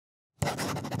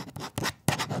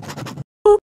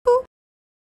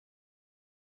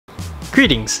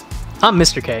Greetings, I'm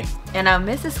Mr. K. And I'm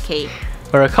Mrs. K.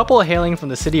 We're a couple hailing from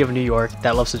the city of New York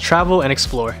that loves to travel and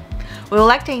explore. We would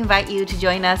like to invite you to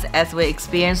join us as we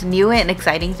experience new and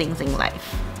exciting things in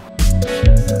life.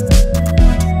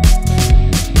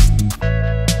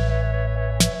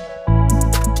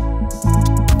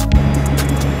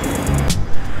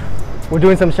 We're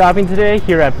doing some shopping today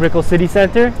here at Brickell City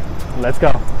Centre. Let's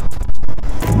go.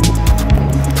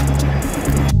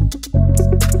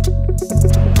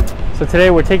 So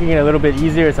today we're taking it a little bit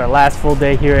easier. It's our last full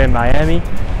day here in Miami.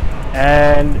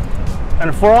 And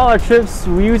for all our trips,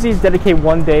 we usually dedicate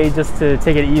one day just to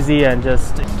take it easy and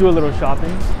just do a little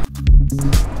shopping.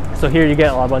 So here you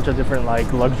get a bunch of different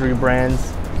like luxury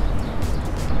brands.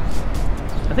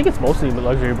 I think it's mostly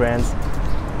luxury brands.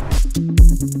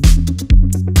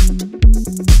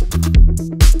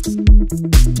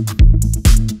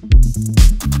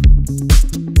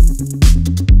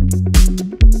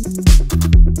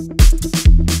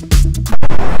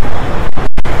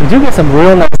 You do get some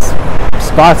real nice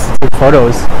spots to take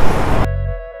photos.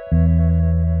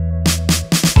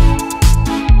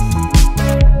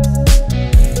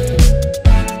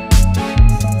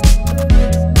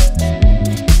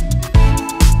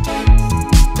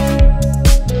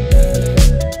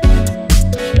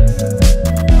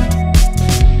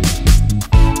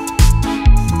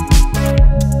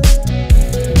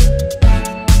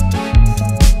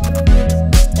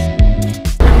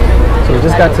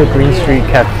 Just got to Greenstreet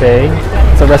Cafe.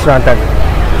 It's a restaurant that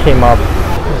came up,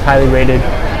 it was highly rated,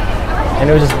 and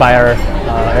it was just by our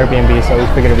Airbnb, so we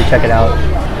figured we'd check it out.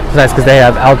 It's nice because they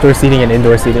have outdoor seating and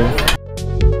indoor seating.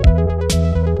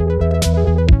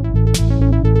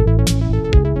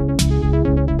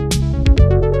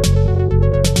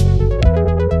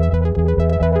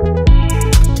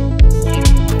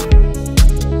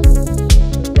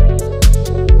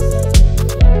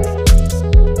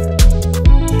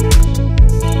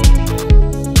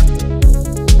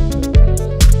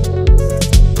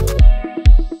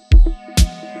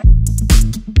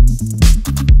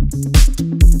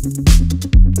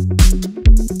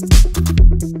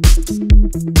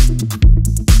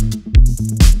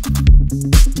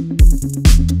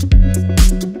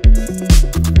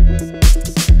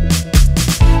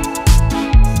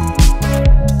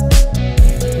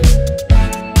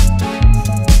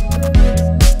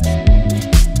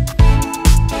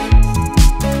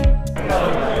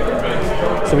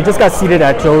 So we just got seated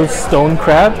at Joe's Stone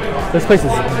Crab. This place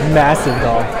is massive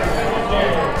though.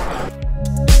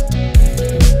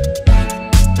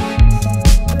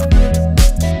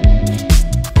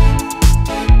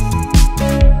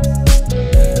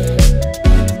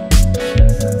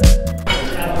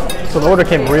 So the order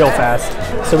came real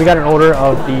fast. So we got an order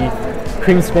of the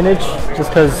cream spinach just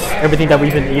because everything that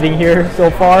we've been eating here so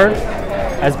far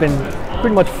has been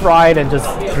pretty much fried and just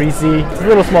greasy. It's a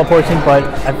little small portion, but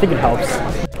I think it helps.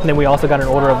 And then we also got an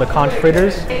order of the conch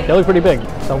fritters. They look pretty big,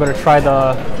 so I'm gonna try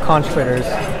the conch fritters.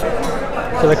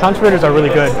 So the conch fritters are really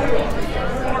good.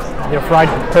 They're fried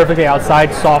perfectly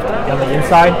outside, soft on the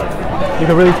inside. You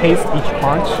can really taste each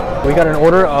conch. We got an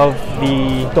order of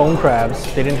the stone crabs.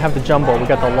 They didn't have the jumbo, we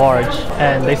got the large,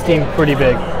 and they seem pretty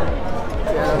big.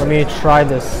 Let me try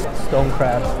this stone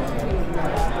crab.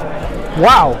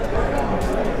 Wow!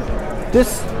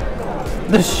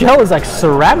 The shell is like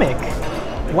ceramic.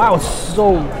 Wow, it's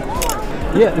so,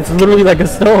 yeah, it's literally like a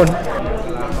stone.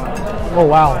 Oh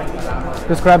wow,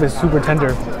 this crab is super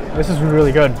tender. This is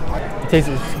really good. It tastes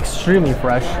extremely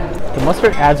fresh. The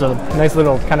mustard adds a nice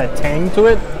little kind of tang to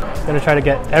it. I'm gonna try to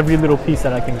get every little piece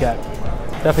that I can get.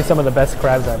 Definitely some of the best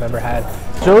crabs I've ever had.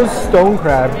 Joe's Stone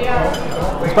Crab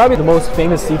is probably the most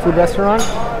famous seafood restaurant.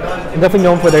 I'm definitely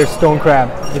known for their stone crab.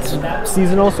 It's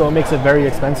seasonal, so it makes it very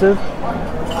expensive.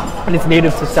 And it's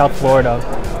native to South Florida.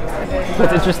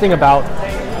 What's interesting about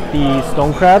the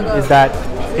stone crab is that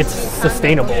it's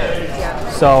sustainable.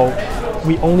 So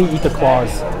we only eat the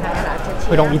claws.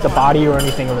 We don't eat the body or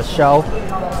anything or the shell,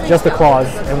 just the claws.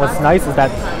 And what's nice is that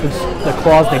the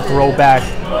claws, they grow back.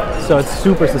 So it's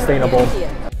super sustainable.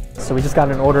 So we just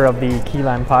got an order of the key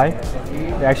lime pie.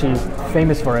 They're actually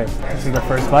famous for it. This is the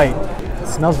first bite. It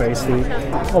smells very sweet.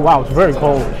 Oh wow, it's very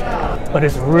cold, but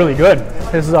it's really good.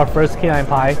 This is our first key lime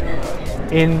pie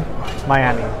in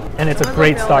Miami, and it's a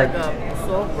great start.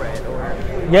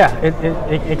 Yeah,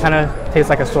 it kind of tastes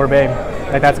like a sorbet.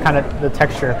 Like that's kind of the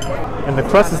texture. And the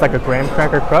crust is like a graham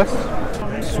cracker crust.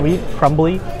 Sweet,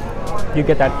 crumbly. You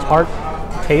get that tart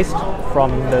taste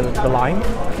from the lime.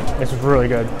 It's really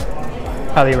good.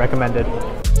 Highly recommended.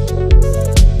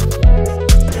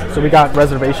 So we got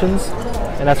reservations,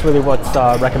 and that's really what's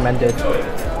recommended.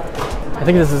 I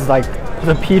think this is like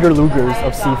the Peter Lugers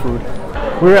of seafood.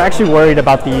 We were actually worried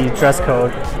about the dress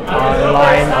code.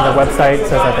 Online on the website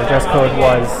says that the dress code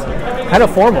was kind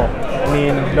of formal. I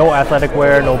mean, no athletic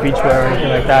wear, no beach wear or anything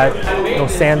like that, no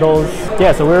sandals.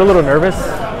 Yeah, so we were a little nervous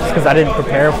just because I didn't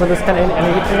prepare for this kind of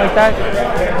anything like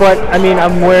that. But I mean,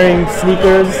 I'm wearing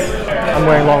sneakers, I'm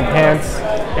wearing long pants,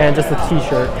 and just a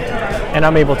t-shirt, and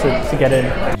I'm able to get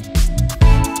in.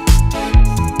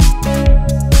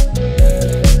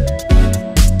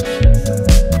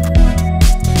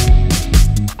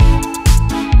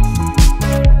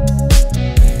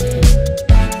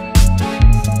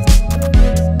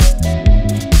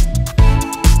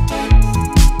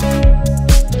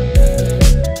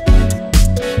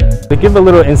 To give a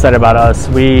little insight about us,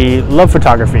 we love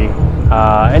photography.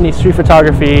 Any street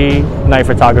photography, night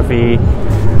photography,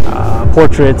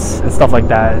 portraits and stuff like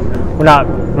that. We're not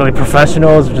really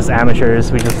professionals, we're just amateurs.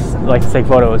 We just like to take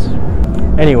photos.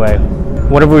 Anyway,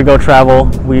 whenever we go travel,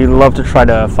 we love to try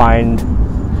to find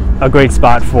a great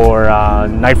spot for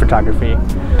night photography.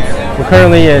 We're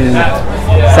currently in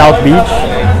South Beach,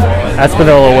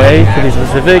 Espanola Way to be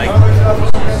specific,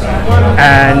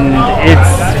 and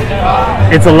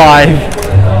it's alive.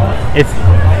 It's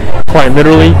quite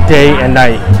literally day and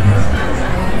night.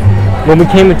 When we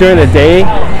came during the day,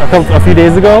 a few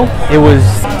days ago, it was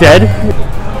dead.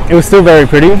 It was still very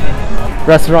pretty.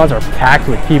 Restaurants are packed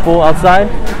with people outside,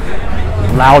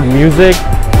 loud music.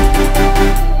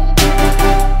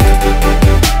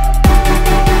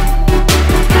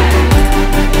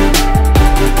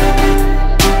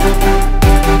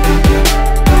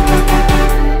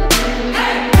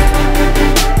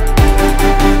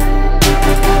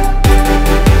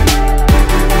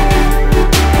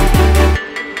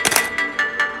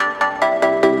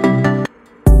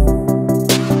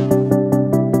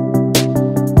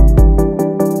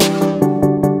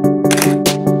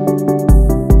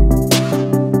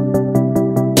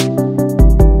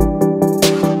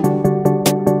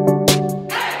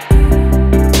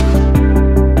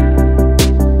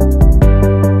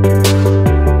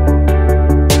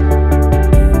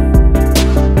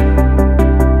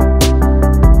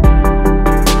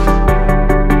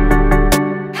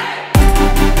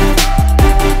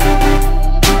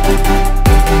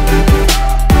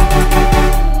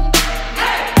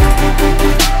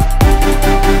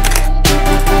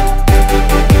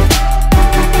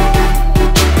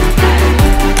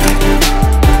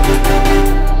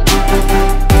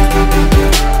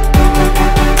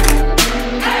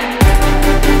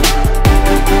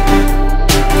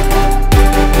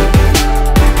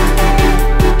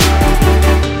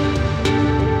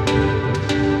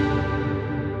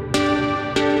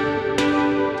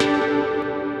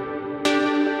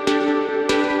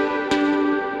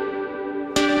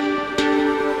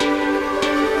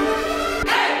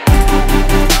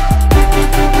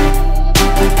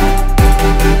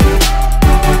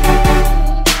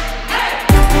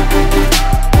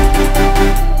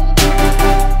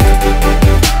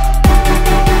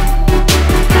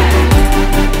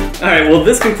 Alright, well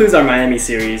this concludes our Miami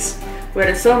series. We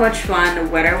had so much fun,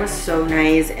 the weather was so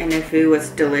nice, and the food was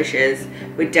delicious.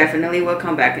 We definitely will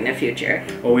come back in the future.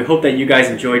 Well, we hope that you guys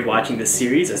enjoyed watching this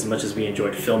series as much as we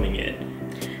enjoyed filming it.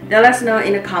 Let us know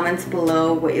in the comments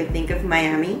below what you think of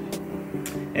Miami.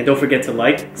 And don't forget to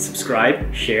like,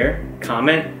 subscribe, share,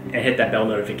 comment, and hit that bell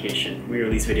notification. We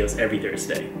release videos every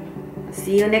Thursday.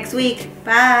 See you next week.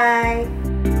 Bye!